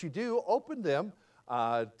you do, open them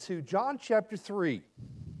to John chapter 3.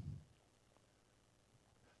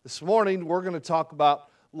 This morning, we're going to talk about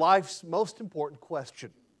life's most important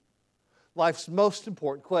question. Life's most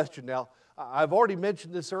important question. Now, I've already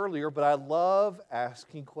mentioned this earlier, but I love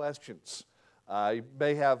asking questions. You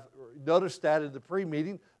may have noticed that in the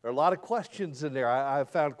pre-meeting. There are a lot of questions in there. I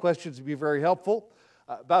found questions to be very helpful.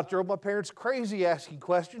 About drove my parents crazy asking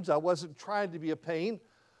questions. I wasn't trying to be a pain,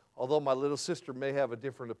 although my little sister may have a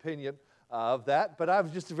different opinion of that. But I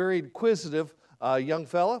was just a very inquisitive young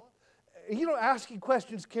fella. You know, asking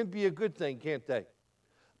questions can be a good thing, can't they?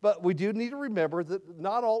 But we do need to remember that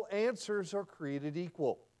not all answers are created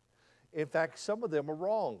equal. In fact, some of them are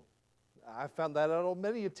wrong. I found that out on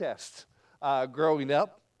many a test growing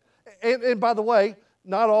up. And by the way,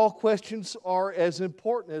 not all questions are as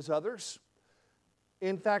important as others.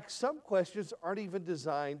 In fact, some questions aren't even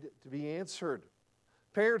designed to be answered.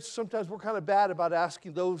 Parents, sometimes we're kind of bad about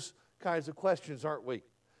asking those kinds of questions, aren't we?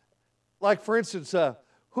 Like, for instance,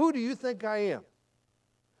 who do you think I am?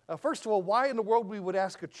 First of all, why in the world we would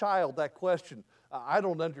ask a child that question? I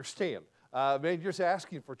don't understand. Man, you're just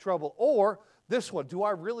asking for trouble. Or this one, do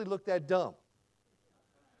I really look that dumb?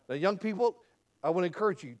 Now, young people, I want to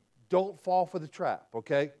encourage you, don't fall for the trap,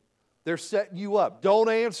 okay? They're setting you up. Don't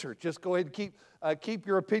answer. Just go ahead and keep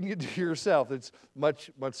your opinion to yourself. It's much,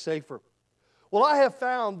 much safer. Well, I have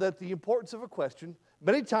found that the importance of a question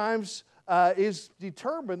many times is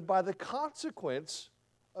determined by the consequence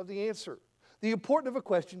of the answer. The importance of a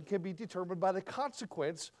question can be determined by the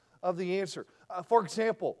consequence of the answer. For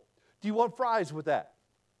example, do you want fries with that?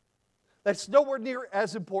 That's nowhere near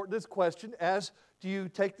as important as question as do you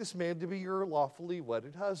take this man to be your lawfully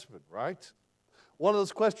wedded husband, right? One of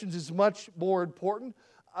those questions is much more important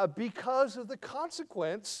because of the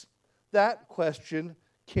consequence that question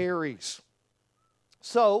carries.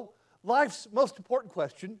 So, life's most important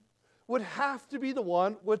question would have to be the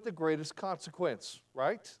one with the greatest consequence,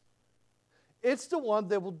 right? It's the one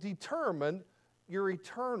that will determine your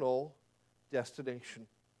eternal destination.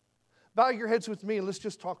 Bow your heads with me and let's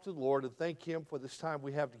just talk to the Lord and thank Him for this time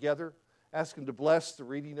we have together. Ask Him to bless the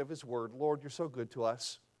reading of His Word. Lord, you're so good to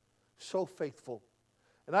us, so faithful.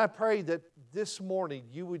 And I pray that this morning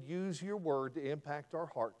you would use your Word to impact our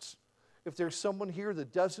hearts. If there's someone here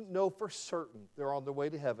that doesn't know for certain they're on their way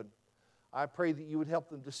to heaven, I pray that you would help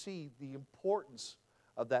them to see the importance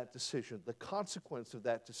of that decision, the consequence of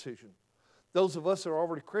that decision. Those of us that are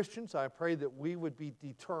already Christians, I pray that we would be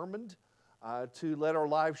determined to let our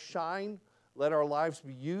lives shine, let our lives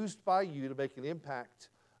be used by you to make an impact.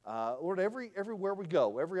 Lord, everywhere we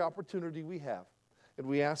go, every opportunity we have. And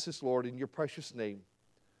we ask this, Lord, in your precious name.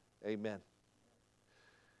 Amen.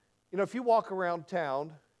 You know, if you walk around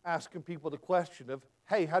town asking people the question of,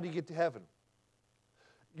 hey, how do you get to heaven?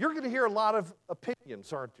 You're going to hear a lot of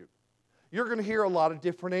opinions, aren't you? You're going to hear a lot of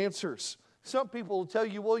different answers. Some people will tell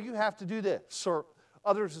you, well, you have to do this. Or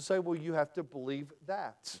others will say, well, you have to believe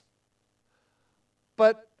that.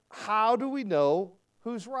 But how do we know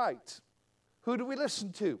who's right? Who do we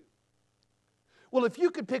listen to? Well, if you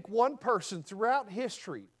could pick one person throughout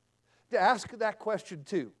history to ask that question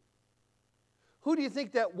to, who do you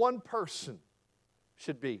think that one person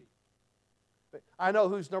should be? I know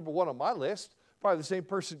who's number one on my list. Probably the same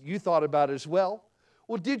person you thought about as well.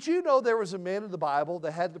 Well, did you know there was a man in the Bible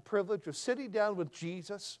that had the privilege of sitting down with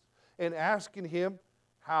Jesus and asking him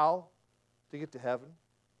how to get to heaven?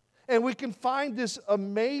 And we can find this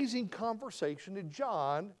amazing conversation in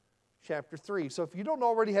John chapter 3. So if you don't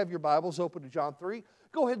already have your Bibles open to John 3,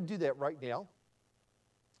 go ahead and do that right now.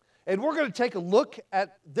 And we're going to take a look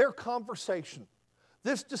at their conversation,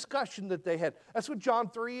 this discussion that they had. That's what John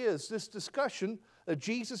 3 is, this discussion that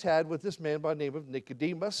Jesus had with this man by the name of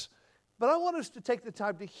Nicodemus. But I want us to take the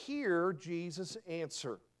time to hear Jesus'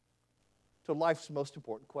 answer to life's most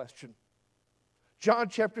important question. John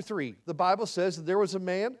chapter 3, the Bible says that there was a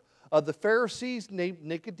man of the Pharisees named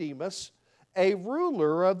Nicodemus, a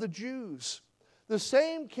ruler of the Jews. The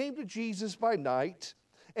same came to Jesus by night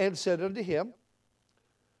and said unto him,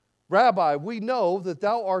 Rabbi, we know that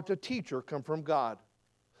thou art a teacher come from God.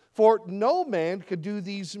 For no man can do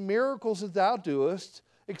these miracles that thou doest,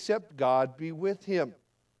 except God be with him.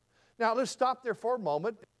 Now, let's stop there for a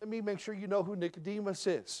moment. Let me make sure you know who Nicodemus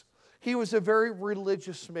is. He was a very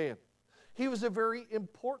religious man. He was a very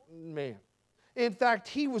important man. In fact,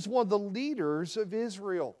 he was one of the leaders of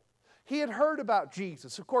Israel. He had heard about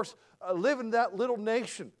Jesus. Of course, living in that little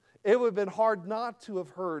nation, it would have been hard not to have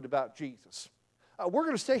heard about Jesus. We're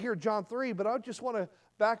going to stay here in John 3, but I just want to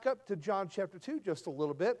back up to John chapter 2 just a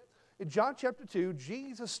little bit. In John chapter 2,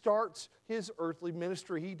 Jesus starts his earthly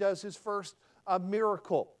ministry. He does his first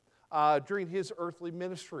miracle. during his earthly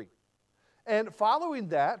ministry. And following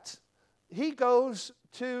that, he goes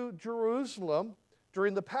to Jerusalem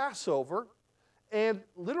during the Passover and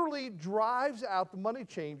literally drives out the money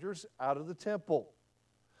changers out of the temple.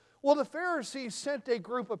 Well, the Pharisees sent a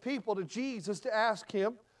group of people to Jesus to ask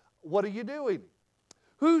him, what are you doing?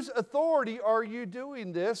 Whose authority are you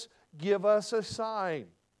doing this? Give us a sign.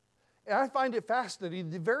 And I find it fascinating.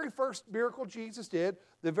 The very first miracle Jesus did,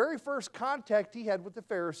 the very first contact he had with the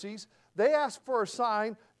Pharisees, they asked for a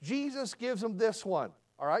sign. Jesus gives them this one.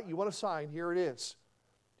 All right, you want a sign? Here it is.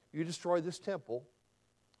 You destroy this temple.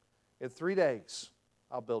 In 3 days,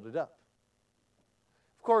 I'll build it up.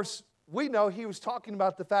 Of course, we know he was talking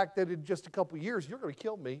about the fact that in just a couple years, you're going to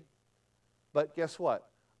kill me. But guess what?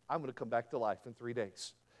 I'm going to come back to life in 3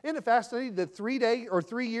 days. Isn't it fascinating that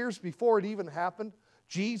 3 years before it even happened,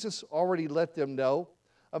 Jesus already let them know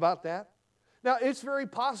about that? Now, it's very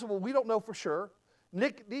possible, we don't know for sure,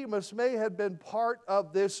 Nicodemus may have been part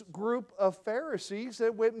of this group of Pharisees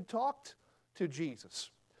that went and talked to Jesus.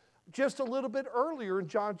 Just a little bit earlier in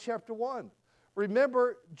John chapter 1,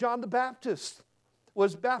 remember John the Baptist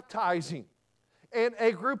was baptizing. And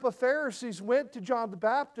a group of Pharisees went to John the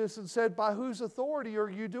Baptist and said, by whose authority are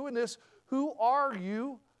you doing this? Who are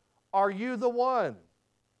you? Are you the one?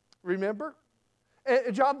 Remember?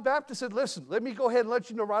 And John the Baptist said, listen, let me go ahead and let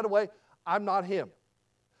you know right away, I'm not him.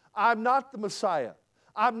 I'm not the Messiah.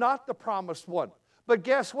 I'm not the promised one. But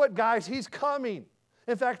guess what, guys? He's coming.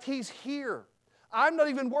 In fact, he's here. I'm not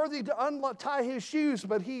even worthy to untie his shoes,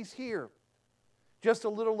 but he's here. Just a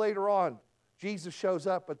little later on, Jesus shows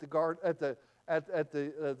up at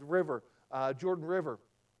the river, Jordan River.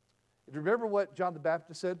 Remember what John the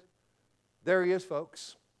Baptist said? There he is,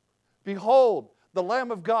 folks. Behold, the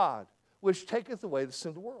Lamb of God, which taketh away the sin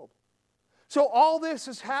of the world. So all this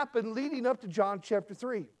has happened leading up to John chapter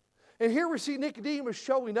 3. And here we see Nicodemus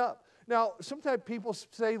showing up. Now, sometimes people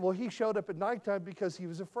say, well, he showed up at nighttime because he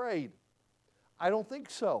was afraid. I don't think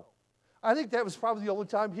so. I think that was probably the only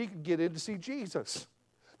time he could get in to see Jesus.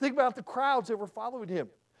 Think about the crowds that were following him.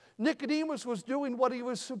 Nicodemus was doing what he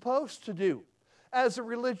was supposed to do. As a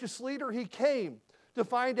religious leader, he came to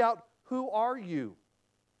find out, who are you?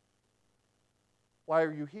 Why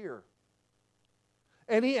are you here?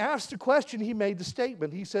 And he asked a question, he made the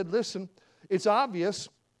statement. He said, listen, it's obvious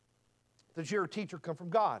that you're a teacher come from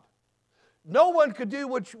God. No one could do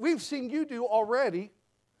what we've seen you do already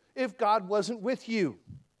if God wasn't with you.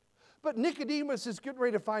 But Nicodemus is getting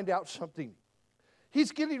ready to find out something.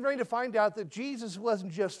 He's getting ready to find out that Jesus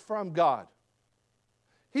wasn't just from God.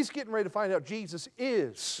 He's getting ready to find out Jesus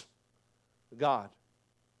is God.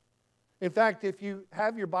 In fact, if you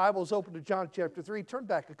have your Bibles open to John chapter 3, turn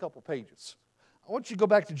back a couple pages. I want you to go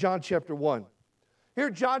back to John chapter 1. Here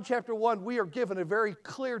in John chapter 1, we are given a very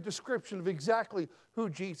clear description of exactly who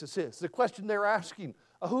Jesus is. The question they're asking,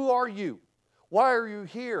 who are you? Why are you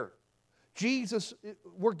here? Jesus,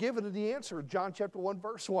 we're given the answer in John chapter 1,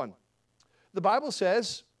 verse 1. The Bible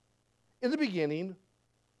says, in the beginning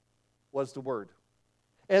was the Word.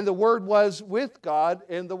 And the Word was with God,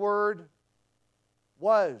 and the Word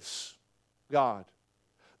was God.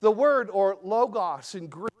 The word, or logos in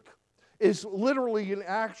Greek, is literally an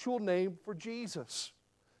actual name for Jesus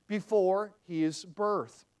before his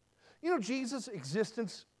birth. You know, Jesus'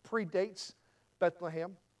 existence predates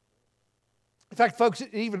Bethlehem. In fact, folks,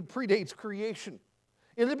 it even predates creation.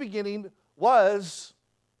 In the beginning was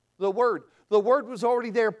the Word. The Word was already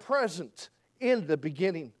there, present in the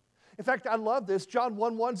beginning. In fact, I love this. John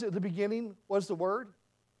 1:1, at the beginning was the Word.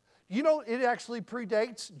 You know, it actually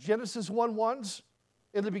predates Genesis 1:1.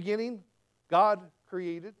 In the beginning, God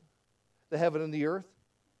created the heaven and the earth.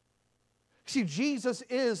 See, Jesus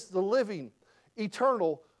is the living,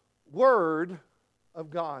 eternal Word of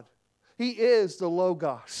God. He is the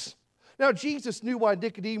Logos. Now, Jesus knew why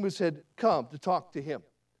Nicodemus had come to talk to him,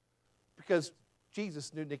 because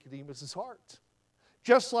Jesus knew Nicodemus' heart,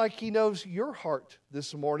 just like he knows your heart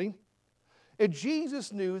this morning. And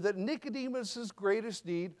Jesus knew that Nicodemus' greatest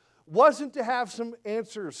need wasn't to have some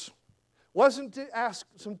answers, wasn't to ask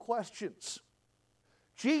some questions.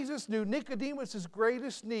 Jesus knew Nicodemus'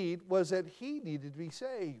 greatest need was that he needed to be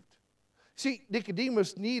saved. See,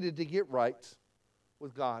 Nicodemus needed to get right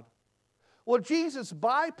with God. Well, Jesus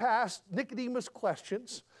bypassed Nicodemus'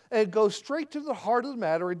 questions and goes straight to the heart of the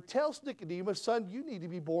matter and tells Nicodemus, son, you need to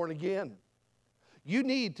be born again. You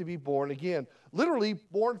need to be born again. Literally,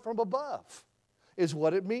 born from above is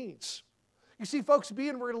what it means. You see, folks,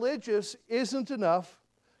 being religious isn't enough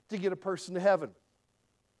to get a person to heaven.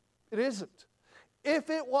 It isn't. If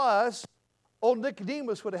it was, old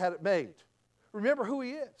Nicodemus would have had it made. Remember who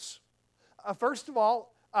he is. First of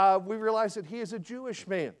all, we realize that he is a Jewish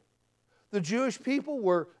man. The Jewish people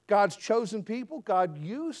were God's chosen people. God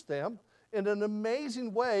used them in an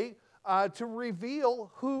amazing way to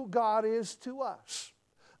reveal who God is to us.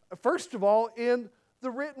 First of all, in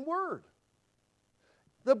the written word.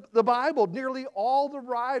 The Bible, nearly all the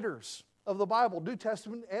writers of the Bible, New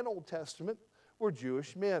Testament and Old Testament, were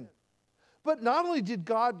Jewish men. But not only did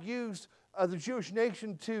God use the Jewish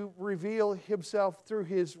nation to reveal himself through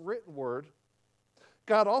his written word,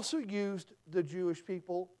 God also used the Jewish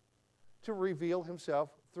people to reveal himself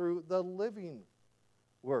through the living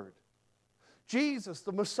word. Jesus,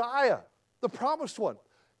 the Messiah, the promised one,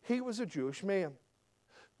 he was a Jewish man.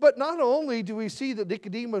 But not only do we see that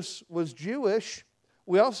Nicodemus was Jewish,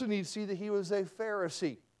 we also need to see that he was a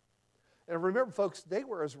Pharisee. And remember, folks, they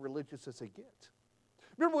were as religious as they get.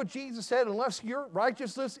 Remember what Jesus said, unless your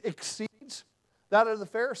righteousness exceeds that of the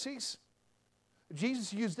Pharisees?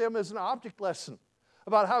 Jesus used them as an object lesson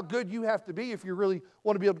about how good you have to be if you really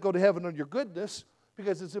want to be able to go to heaven on your goodness,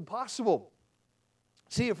 because it's impossible.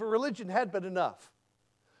 See, if a religion had been enough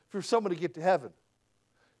for someone to get to heaven,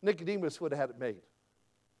 Nicodemus would have had it made.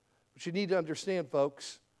 But you need to understand,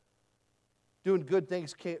 folks, doing good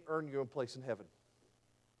things can't earn you a place in heaven.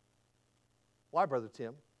 Why, Brother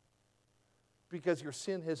Tim? Because your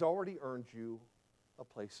sin has already earned you a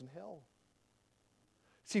place in hell.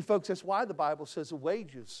 See, folks, that's why the Bible says the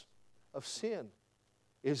wages of sin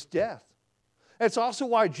is death. That's also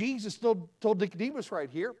why Jesus told Nicodemus right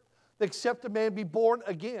here, except a man be born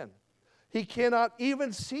again, he cannot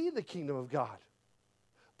even see the kingdom of God.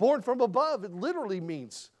 Born from above, it literally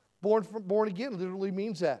means, born again literally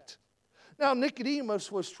means that. Now,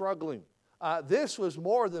 Nicodemus was struggling. This was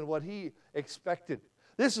more than what he expected.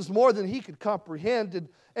 This is more than he could comprehend.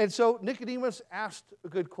 And so Nicodemus asked a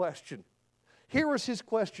good question. Here was his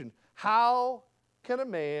question: how can a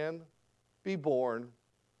man be born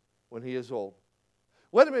when he is old?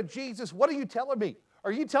 Wait a minute, Jesus, what are you telling me?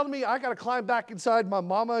 Are you telling me I got to climb back inside my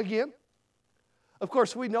mama again? Of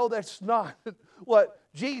course, we know that's not what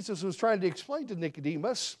Jesus was trying to explain to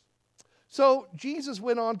Nicodemus. So Jesus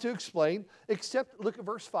went on to explain, look at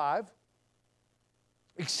verse 5,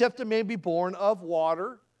 except a man be born of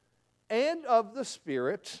water and of the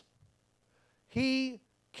Spirit, he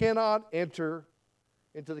cannot enter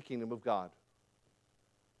into the kingdom of God.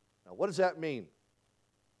 Now, what does that mean?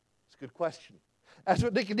 It's a good question. That's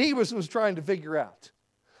what Nicodemus was trying to figure out.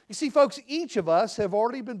 You see, folks, each of us have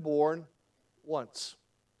already been born once.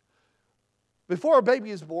 Before a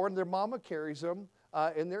baby is born, their mama carries them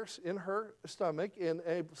in her stomach in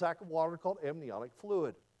a sack of water called amniotic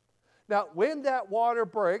fluid. Now, when that water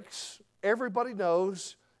breaks, everybody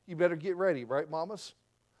knows you better get ready, right, mamas?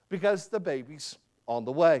 Because the baby's on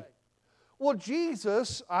the way. Well,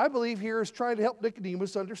 Jesus, I believe here, is trying to help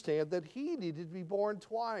Nicodemus understand that he needed to be born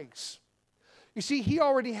twice. You see, he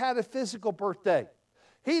already had a physical birthday.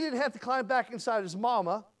 He didn't have to climb back inside his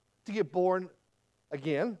mama to get born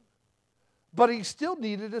again, but he still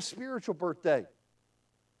needed a spiritual birthday.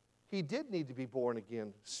 He did need to be born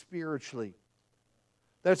again spiritually.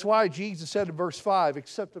 That's why Jesus said in verse 5,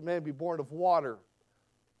 except a man be born of water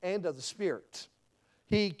and of the Spirit,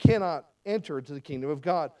 he cannot enter into the kingdom of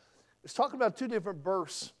God. It's talking about two different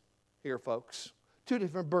births here, folks. Two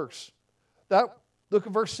different births. Look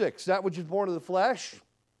at verse 6. That which is born of the flesh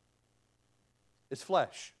is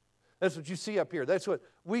flesh. That's what you see up here. That's what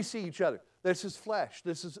we see each other. This is flesh.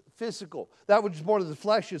 This is physical. That which is born of the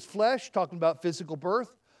flesh is flesh, talking about physical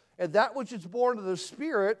birth. And that which is born of the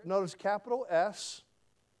Spirit, notice capital S,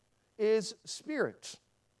 is spirit.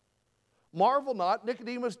 Marvel not,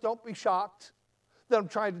 Nicodemus, don't be shocked that I'm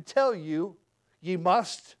trying to tell you, ye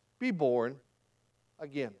must be born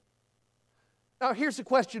again. Now here's the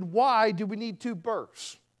question: why do we need two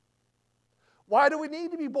births? Why do we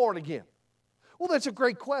need to be born again? Well, that's a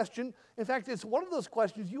great question. In fact, it's one of those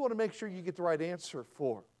questions you want to make sure you get the right answer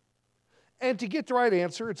for. And to get the right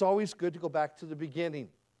answer, it's always good to go back to the beginning,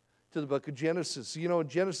 to the book of Genesis. You know, in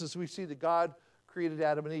Genesis, we see that God created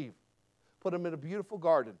Adam and Eve, put them in a beautiful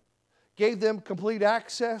garden, gave them complete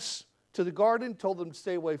access to the garden, told them to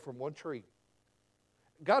stay away from one tree.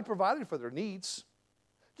 God provided for their needs.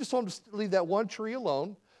 Just told them to leave that one tree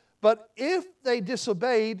alone. But if they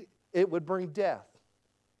disobeyed, it would bring death.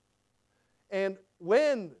 And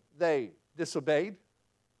when they disobeyed,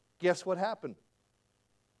 guess what happened?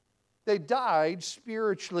 They died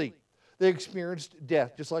spiritually. They experienced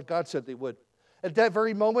death, just like God said they would. At that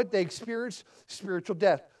very moment, they experienced spiritual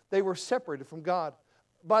death. They were separated from God.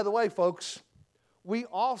 By the way, folks, we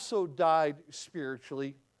also died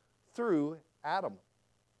spiritually through Adam.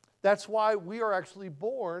 That's why we are actually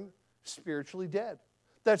born spiritually dead.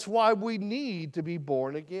 That's why we need to be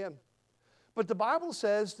born again. But the Bible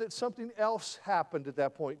says that something else happened at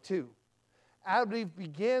that point too. Adam and Eve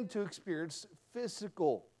began to experience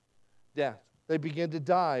physical death. They began to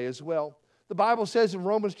die as well. The Bible says in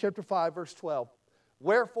Romans chapter 5, verse 12,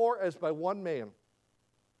 wherefore, as by one man,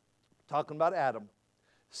 talking about Adam,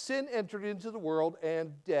 sin entered into the world,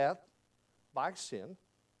 and death by sin.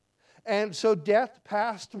 And so death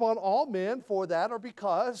passed upon all men, for that or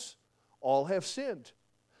because all have sinned.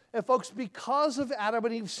 And folks, because of Adam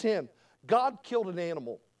and Eve's sin, God killed an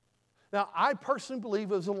animal. Now, I personally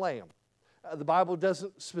believe it was a lamb. The Bible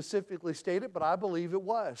doesn't specifically state it, but I believe it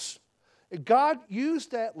was. God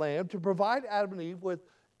used that lamb to provide Adam and Eve with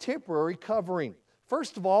temporary covering.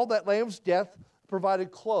 First of all, that lamb's death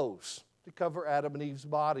provided clothes to cover Adam and Eve's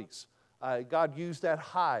bodies. God used that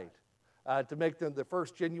hide to make them the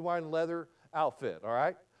first genuine leather outfit, all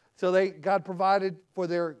right? So God provided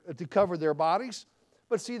to cover their bodies.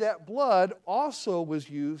 But see, that blood also was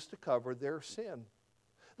used to cover their sin.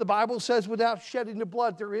 The Bible says without shedding the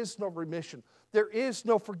blood, there is no remission. There is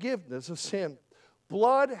no forgiveness of sin.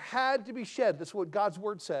 Blood had to be shed, that's what God's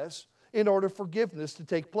word says, in order for forgiveness to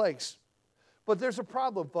take place. But there's a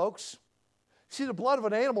problem, folks. See, the blood of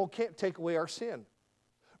an animal can't take away our sin.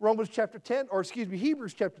 Hebrews chapter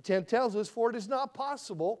 10 tells us, for it is not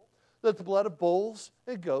possible that the blood of bulls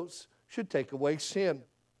and goats should take away sin.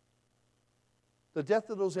 The death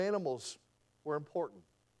of those animals were important.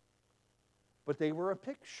 But they were a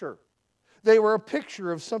picture. They were a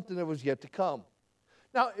picture of something that was yet to come.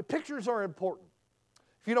 Now, pictures are important.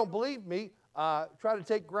 If you don't believe me, try to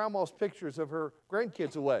take grandma's pictures of her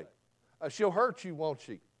grandkids away. She'll hurt you, won't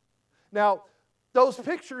she? Now, those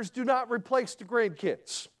pictures do not replace the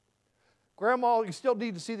grandkids. Grandma, you still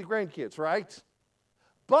need to see the grandkids, right?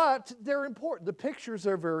 But they're important. The pictures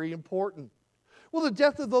are very important. Well, the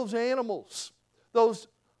death of those animals, those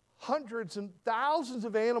hundreds and thousands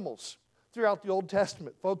of animals throughout the Old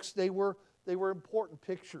Testament, folks, they were important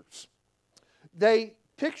pictures. They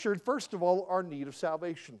pictured, first of all, our need of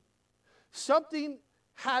salvation. Something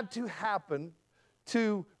had to happen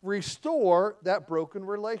to restore that broken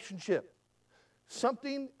relationship.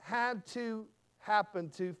 Something had to happen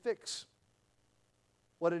to fix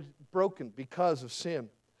what had broken because of sin.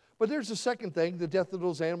 But there's the second thing, the death of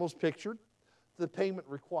those animals pictured, the payment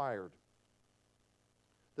required.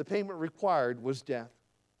 The payment required was death.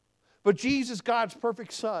 But Jesus, God's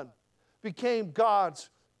perfect Son, became God's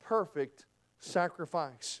perfect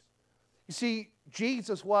sacrifice. You see,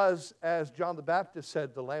 Jesus was, as John the Baptist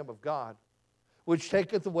said, the Lamb of God, which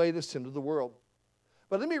taketh away the sin of the world.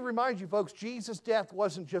 But let me remind you, folks, Jesus' death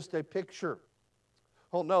wasn't just a picture.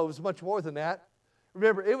 Oh, no, it was much more than that.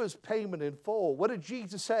 Remember, it was payment in full. What did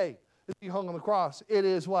Jesus say as he hung on the cross? It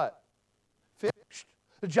is what? Finished.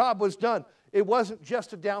 The job was done. It wasn't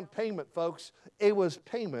just a down payment, folks. It was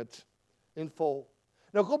payment in full.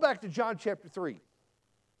 Now go back to John chapter 3.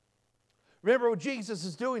 Remember what Jesus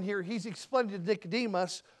is doing here. He's explaining to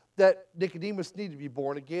Nicodemus that Nicodemus needed to be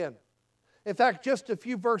born again. In fact, just a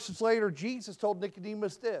few verses later, Jesus told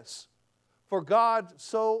Nicodemus this: for God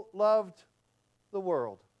so loved the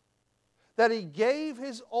world that he gave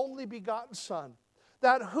his only begotten Son,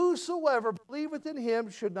 that whosoever believeth in him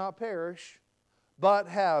should not perish, but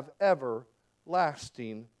have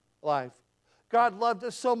everlasting life. God loved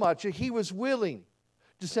us so much that he was willing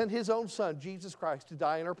to send his own Son, Jesus Christ, to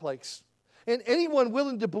die in our place. And anyone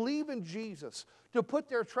willing to believe in Jesus, to put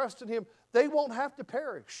their trust in him, they won't have to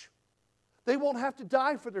perish. They won't have to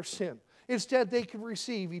die for their sin. Instead, they can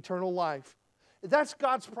receive eternal life. That's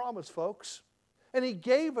God's promise, folks. And he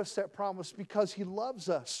gave us that promise because he loves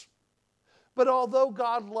us. But although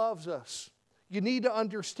God loves us, you need to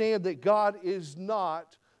understand that God is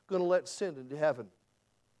not going to let sin into heaven.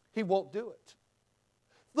 He won't do it.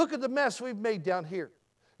 Look at the mess we've made down here.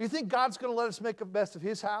 You think God's going to let us make a mess of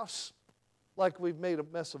his house like we've made a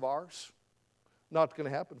mess of ours? Not going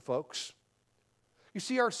to happen, folks. You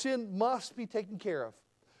see, our sin must be taken care of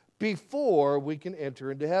before we can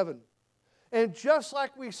enter into heaven. And just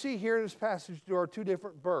like we see here in this passage, there are two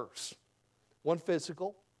different births, one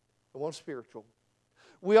physical and one spiritual.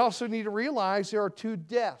 We also need to realize there are two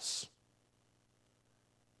deaths.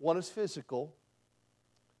 One is physical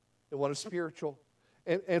and one is spiritual.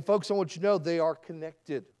 And folks, I want you to know they are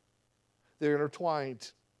connected. They're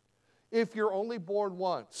intertwined. If you're only born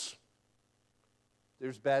once,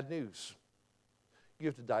 there's bad news. You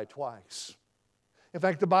have to die twice. In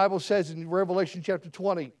fact, the Bible says in Revelation chapter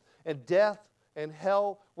 20, and death and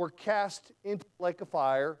hell were cast into the lake of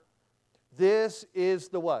fire. This is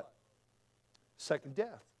the what? Second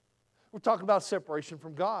death. We're talking about separation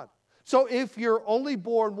from God. So if you're only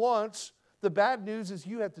born once, the bad news is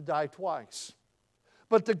you have to die twice.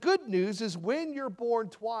 But the good news is when you're born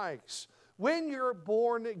twice, when you're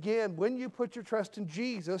born again, when you put your trust in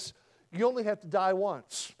Jesus, you only have to die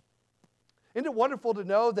once. Isn't it wonderful to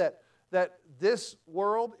know that this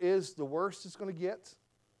world is the worst it's going to get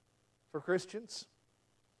for Christians?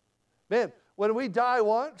 Man, when we die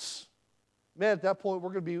once, man, at that point we're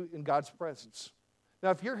going to be in God's presence. Now,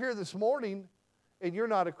 if you're here this morning and you're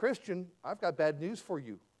not a Christian, I've got bad news for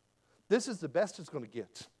you. This is the best it's going to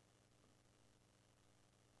get.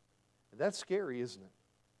 And that's scary, isn't it?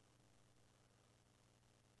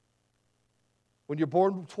 When you're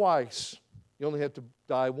born twice, you only have to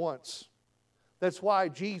die once. That's why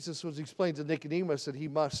Jesus was explaining to Nicodemus that he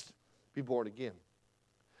must be born again.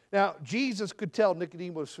 Now, Jesus could tell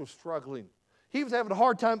Nicodemus was struggling. He was having a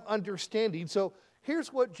hard time understanding. So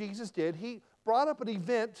here's what Jesus did. He brought up an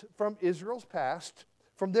event from Israel's past,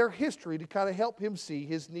 from their history, to kind of help him see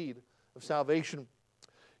his need of salvation.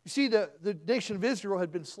 You see, the nation of Israel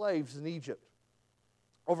had been slaves in Egypt.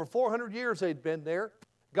 Over 400 years they'd been there.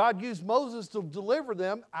 God used Moses to deliver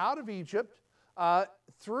them out of Egypt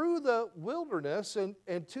through the wilderness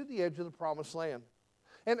and to the edge of the promised land.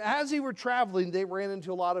 And as they were traveling, they ran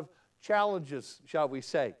into a lot of challenges, shall we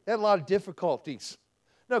say. They had a lot of difficulties.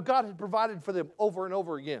 Now, God had provided for them over and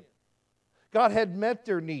over again. God had met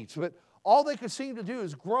their needs, but all they could seem to do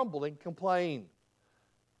is grumble and complain.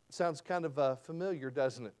 Sounds kind of familiar,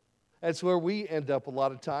 doesn't it? That's where we end up a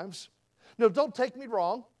lot of times. No, don't take me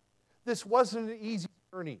wrong. This wasn't an easy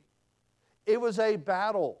journey. It was a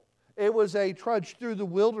battle. It was a trudge through the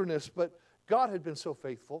wilderness, but God had been so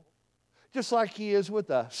faithful, just like He is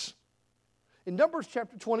with us. In Numbers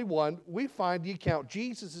chapter 21, we find the account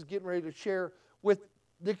Jesus is getting ready to share with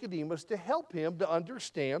Nicodemus to help him to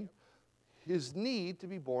understand his need to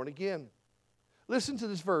be born again. Listen to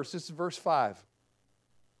this verse. This is verse 5.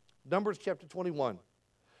 Numbers chapter 21.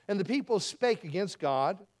 And the people spake against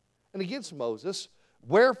God and against Moses,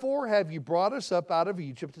 wherefore have you brought us up out of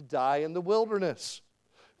Egypt to die in the wilderness?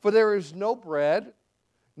 For there is no bread,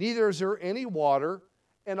 neither is there any water,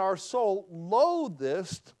 and our soul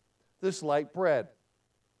loatheth this light bread.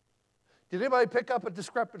 Did anybody pick up a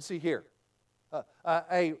discrepancy here?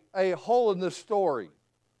 A hole in the story.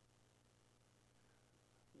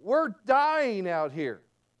 We're dying out here.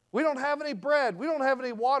 We don't have any bread. We don't have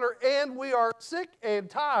any water. And we are sick and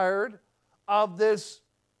tired of this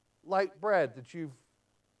light bread that you've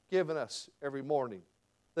given us every morning,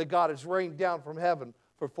 that God has rained down from heaven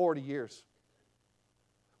for 40 years.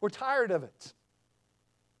 We're tired of it.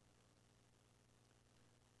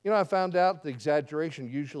 You know, I found out the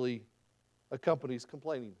exaggeration usually accompanies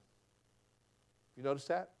complaining. You notice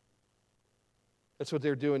that? That's what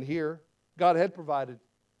they're doing here. God had provided.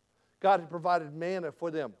 God had provided manna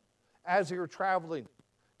for them as they were traveling.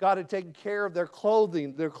 God had taken care of their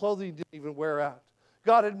clothing. Their clothing didn't even wear out.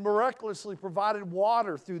 God had miraculously provided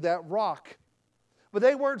water through that rock. But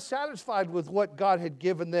they weren't satisfied with what God had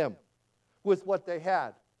given them, with what they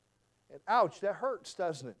had. And ouch, that hurts,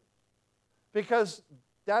 doesn't it? Because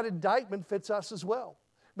that indictment fits us as well.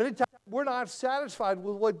 Many times we're not satisfied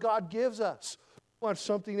with what God gives us. We want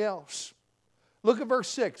something else. Look at verse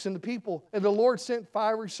 6. And the Lord sent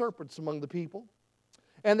fiery serpents among the people,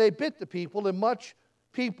 and they bit the people, and much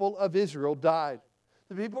people of Israel died.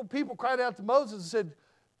 The people cried out to Moses and said,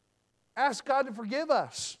 ask God to forgive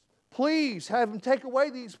us. Please have Him take away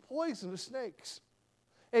these poisonous snakes.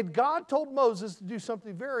 And God told Moses to do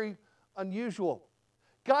something very unusual.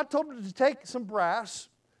 God told him to take some brass,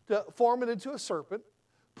 to form it into a serpent,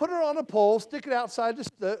 put it on a pole, stick it outside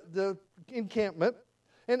the encampment,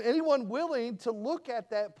 and anyone willing to look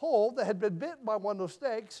at that pole that had been bitten by one of those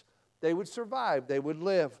snakes, they would survive, they would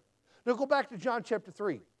live. Now go back to John chapter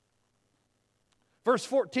 3. Verse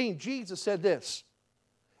 14, Jesus said this,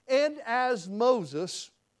 and as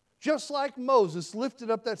Moses, just like Moses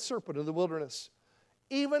lifted up that serpent in the wilderness,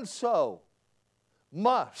 even so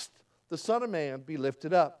must the Son of Man be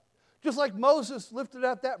lifted up. Just like Moses lifted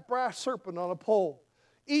up that brass serpent on a pole,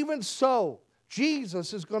 even so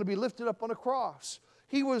Jesus is going to be lifted up on a cross.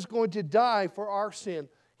 He was going to die for our sin.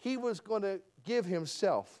 He was going to give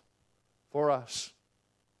Himself for us.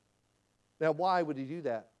 Now, why would He do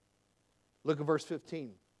that? Look at verse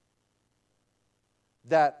 15.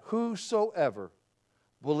 That whosoever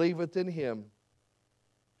believeth in Him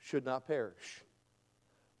should not perish,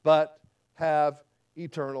 but have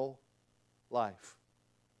eternal life.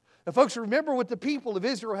 Now, folks, remember what the people of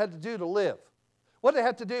Israel had to do to live. What they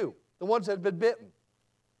had to do, the ones that had been bitten.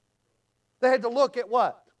 They had to look at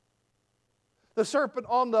what? The serpent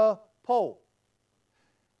on the pole.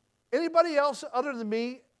 Anybody else other than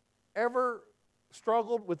me ever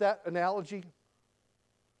struggled with that analogy?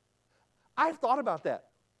 I've thought about that.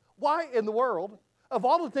 Why in the world, of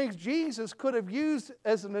all the things Jesus could have used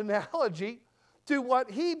as an analogy to what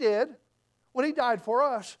he did when he died for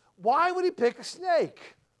us, why would he pick a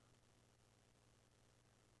snake?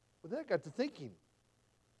 Well, then I got to thinking.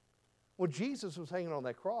 When Jesus was hanging on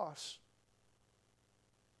that cross,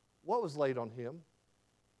 what was laid on him?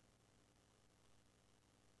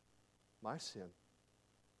 My sin.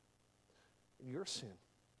 And your sin.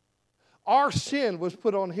 Our sin was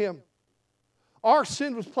put on him. Our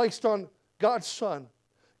sin was placed on God's Son.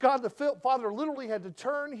 God the Father literally had to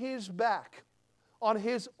turn his back on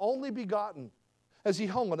his only begotten as he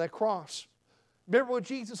hung on that cross. Remember what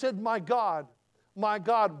Jesus said, my God,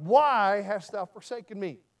 why hast thou forsaken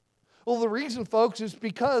me? Well, the reason, folks, is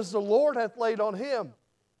because the Lord hath laid on him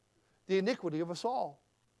the iniquity of us all.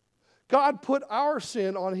 God put our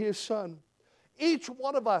sin on his Son. Each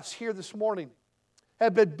one of us here this morning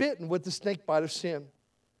have been bitten with the snake bite of sin.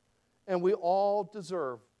 And we all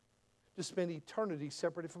deserve to spend eternity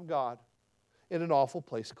separated from God in an awful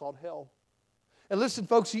place called hell. And listen,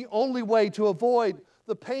 folks, the only way to avoid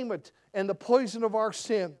the payment and the poison of our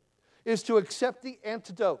sin is to accept the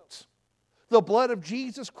antidote, the blood of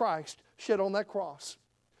Jesus Christ shed on that cross.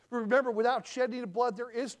 Remember, without shedding of blood, there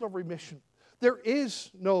is no remission. There is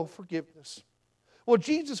no forgiveness. Well,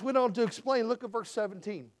 Jesus went on to explain, look at verse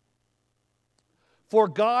 17. For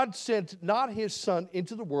God sent not his Son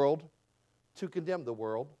into the world to condemn the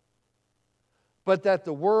world, but that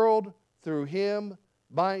the world through him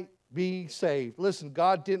might be saved. Listen,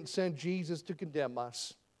 God didn't send Jesus to condemn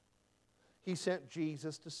us. He sent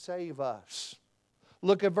Jesus to save us.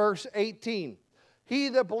 Look at verse 18. He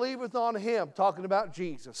that believeth on him, talking about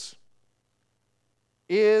Jesus,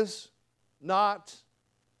 is not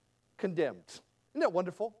condemned. Isn't that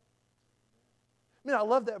wonderful? I mean, I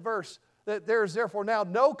love that verse, that there is therefore now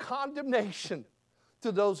no condemnation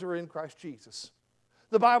to those who are in Christ Jesus.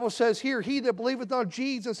 The Bible says here, he that believeth on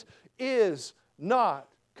Jesus is not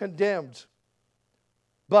condemned,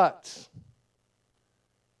 but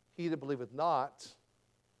he that believeth not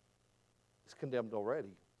is condemned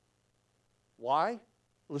already. Why?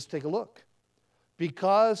 Let's take a look.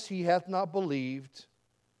 Because he hath not believed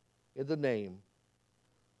in the name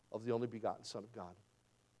of the only begotten Son of God.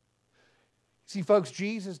 See, folks,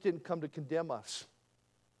 Jesus didn't come to condemn us.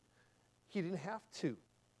 He didn't have to.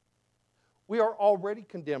 We are already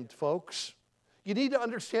condemned, folks. You need to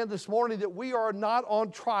understand this morning that we are not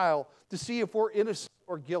on trial to see if we're innocent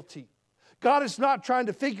or guilty. God is not trying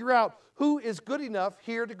to figure out who is good enough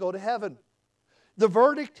here to go to heaven. The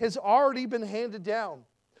verdict has already been handed down.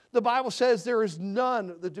 The Bible says there is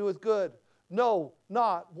none that doeth good. No,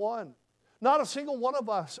 not one. Not a single one of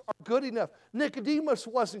us are good enough. Nicodemus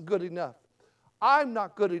wasn't good enough. I'm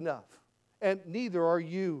not good enough. And neither are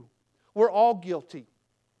you. We're all guilty.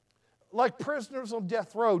 Like prisoners on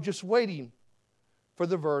death row, just waiting for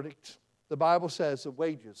the verdict. The Bible says the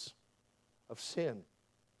wages of sin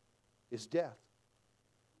is death.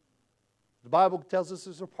 The Bible tells us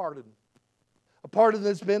there's a pardon. A pardon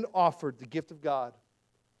that's been offered. The gift of God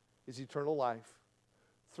is eternal life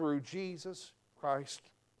through Jesus Christ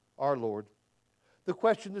our Lord. The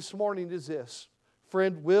question this morning is this.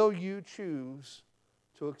 Friend, will you choose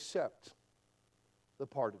to accept the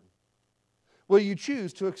pardon? Will you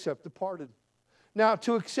choose to accept the pardon? Now,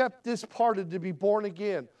 to accept this pardon, to be born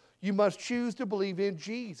again, you must choose to believe in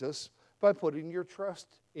Jesus by putting your trust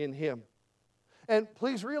in him. And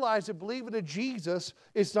please realize that believing in Jesus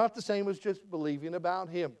is not the same as just believing about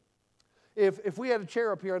him. If we had a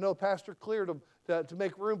chair up here, I know Pastor cleared them to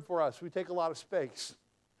make room for us. We take a lot of space.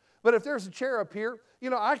 But if there's a chair up here,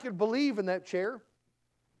 I could believe in that chair.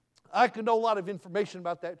 I could know a lot of information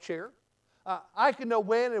about that chair. I could know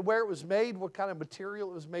when and where it was made, what kind of material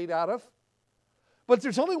it was made out of. But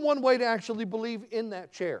there's only one way to actually believe in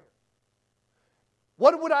that chair.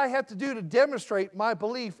 What would I have to do to demonstrate my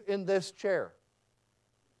belief in this chair?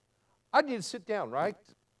 I need to sit down, right?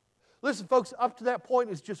 Listen, folks, up to that point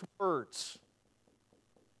is just words.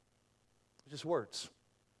 Just words.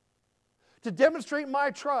 To demonstrate my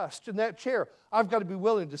trust in that chair, I've got to be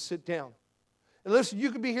willing to sit down. And listen,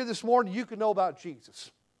 you can be here this morning, you can know about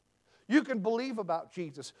Jesus. You can believe about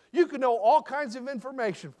Jesus. You can know all kinds of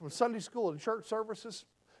information from Sunday school and church services.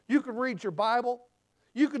 You can read your Bible.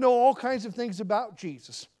 You can know all kinds of things about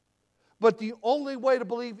Jesus. But the only way to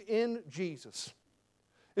believe in Jesus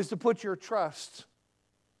is to put your trust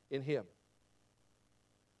in him.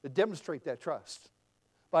 To demonstrate that trust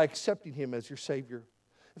by accepting him as your Savior.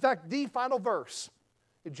 In fact, the final verse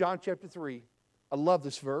in John chapter 3, I love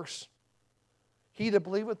this verse. He that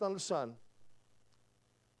believeth on the Son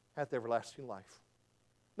hath everlasting life.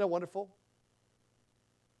 Isn't that wonderful?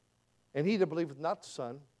 And he that believeth not the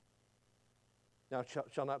Son now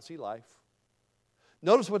shall not see life.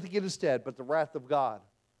 Notice what they get instead, but the wrath of God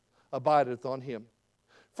abideth on him.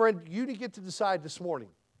 Friend, you get to decide this morning.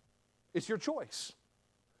 It's your choice.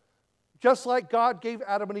 Just like God gave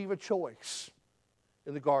Adam and Eve a choice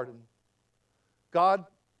in the garden, God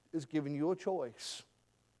is giving you a choice.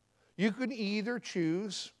 You can either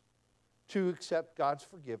choose to accept God's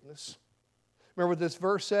forgiveness. Remember what this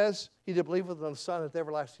verse says? He that believeth on the Son hath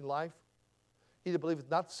everlasting life. He that believeth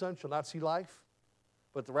not the Son shall not see life,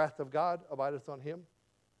 but the wrath of God abideth on him.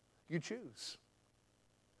 You choose.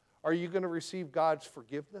 Are you going to receive God's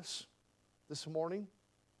forgiveness this morning?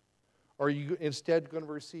 Or are you instead going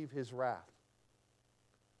to receive his wrath?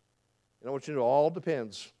 And I want you to know, it all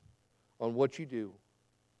depends on what you do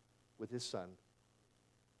with his Son.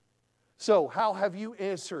 So, how have you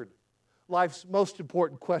answered life's most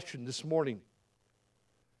important question this morning?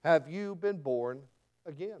 Have you been born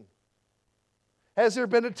again? Has there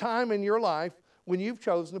been a time in your life when you've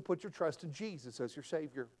chosen to put your trust in Jesus as your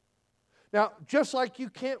Savior? Now, just like you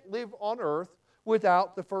can't live on earth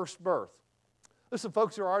without the first birth. Listen,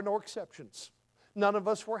 folks, there are no exceptions. None of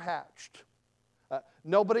us were hatched.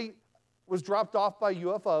 Nobody was dropped off by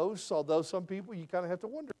UFOs, although some people you kind of have to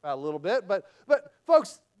wonder about a little bit. But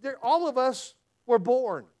folks, all of us were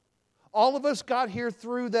born. All of us got here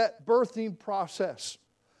through that birthing process.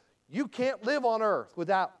 You can't live on earth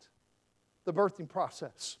without the birthing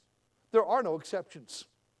process. There are no exceptions.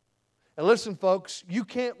 And listen, folks, you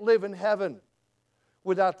can't live in heaven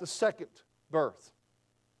without the second birth.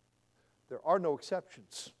 There are no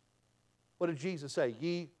exceptions. What did Jesus say?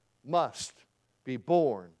 Ye must be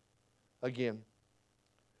born again.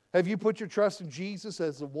 Have you put your trust in Jesus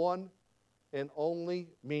as the one and only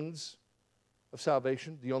means of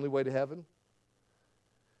salvation, the only way to heaven?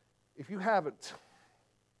 If you haven't,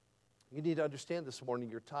 you need to understand this morning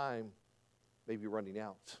your time may be running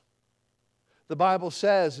out. The Bible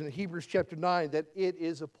says in Hebrews chapter 9 that it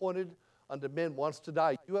is appointed unto men once to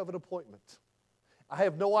die. You have an appointment. I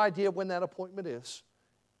have no idea when that appointment is.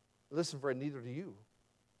 Listen, friend, neither do you.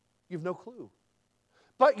 You have no clue.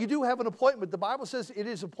 But you do have an appointment. The Bible says it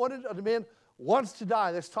is appointed unto men once to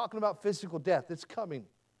die. That's talking about physical death. It's coming.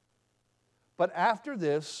 But after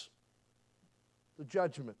this, the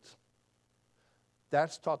judgment.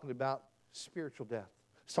 That's talking about spiritual death.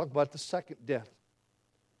 It's talking about the second death.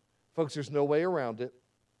 Folks, there's no way around it,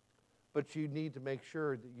 but you need to make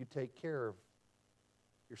sure that you take care of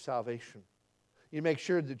your salvation. You make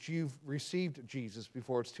sure that you've received Jesus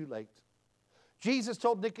before it's too late. Jesus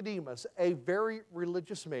told Nicodemus, a very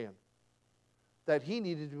religious man, that he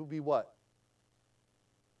needed to be what?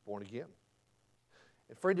 Born again.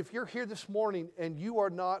 And friend, if you're here this morning and you are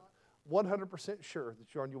not 100% sure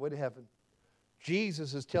that you're on your way to heaven,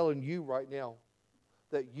 Jesus is telling you right now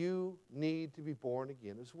that you need to be born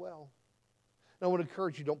again as well. And I want to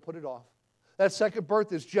encourage you, don't put it off. That second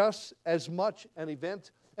birth is just as much an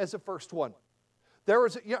event as the first one.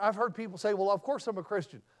 I've heard people say, well, of course I'm a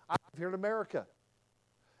Christian. I live here in America.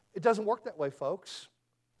 It doesn't work that way, folks.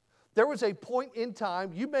 There was a point in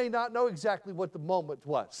time, you may not know exactly what the moment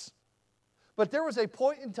was, but there was a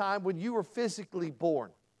point in time when you were physically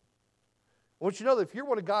born. I want you to know that if you're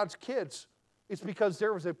one of God's kids, it's because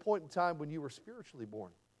there was a point in time when you were spiritually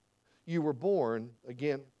born. You were born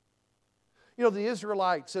again. You know, the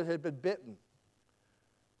Israelites that had been bitten,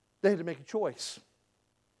 they had to make a choice.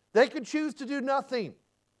 They could choose to do nothing,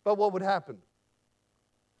 but what would happen?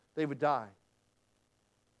 They would die.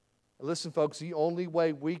 And listen, folks, the only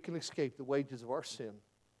way we can escape the wages of our sin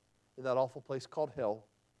in that awful place called hell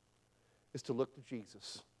is to look to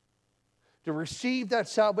Jesus. To receive that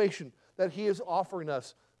salvation that he is offering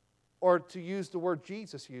us, or to use the word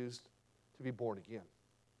Jesus used, to be born again.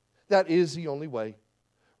 That is the only way.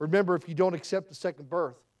 Remember, if you don't accept the second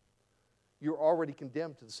birth, you're already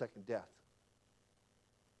condemned to the second death.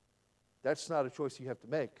 That's not a choice you have to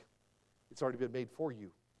make. It's already been made for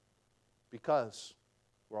you because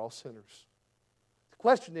we're all sinners. The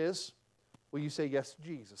question is, will you say yes to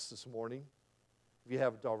Jesus this morning? If you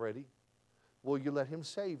haven't already, will you let him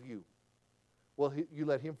save you? Will you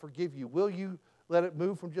let him forgive you? Will you let it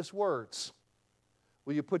move from just words?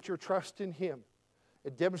 Will you put your trust in him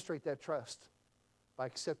and demonstrate that trust by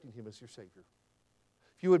accepting him as your Savior?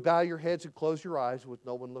 If you would bow your heads and close your eyes with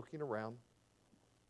no one looking around.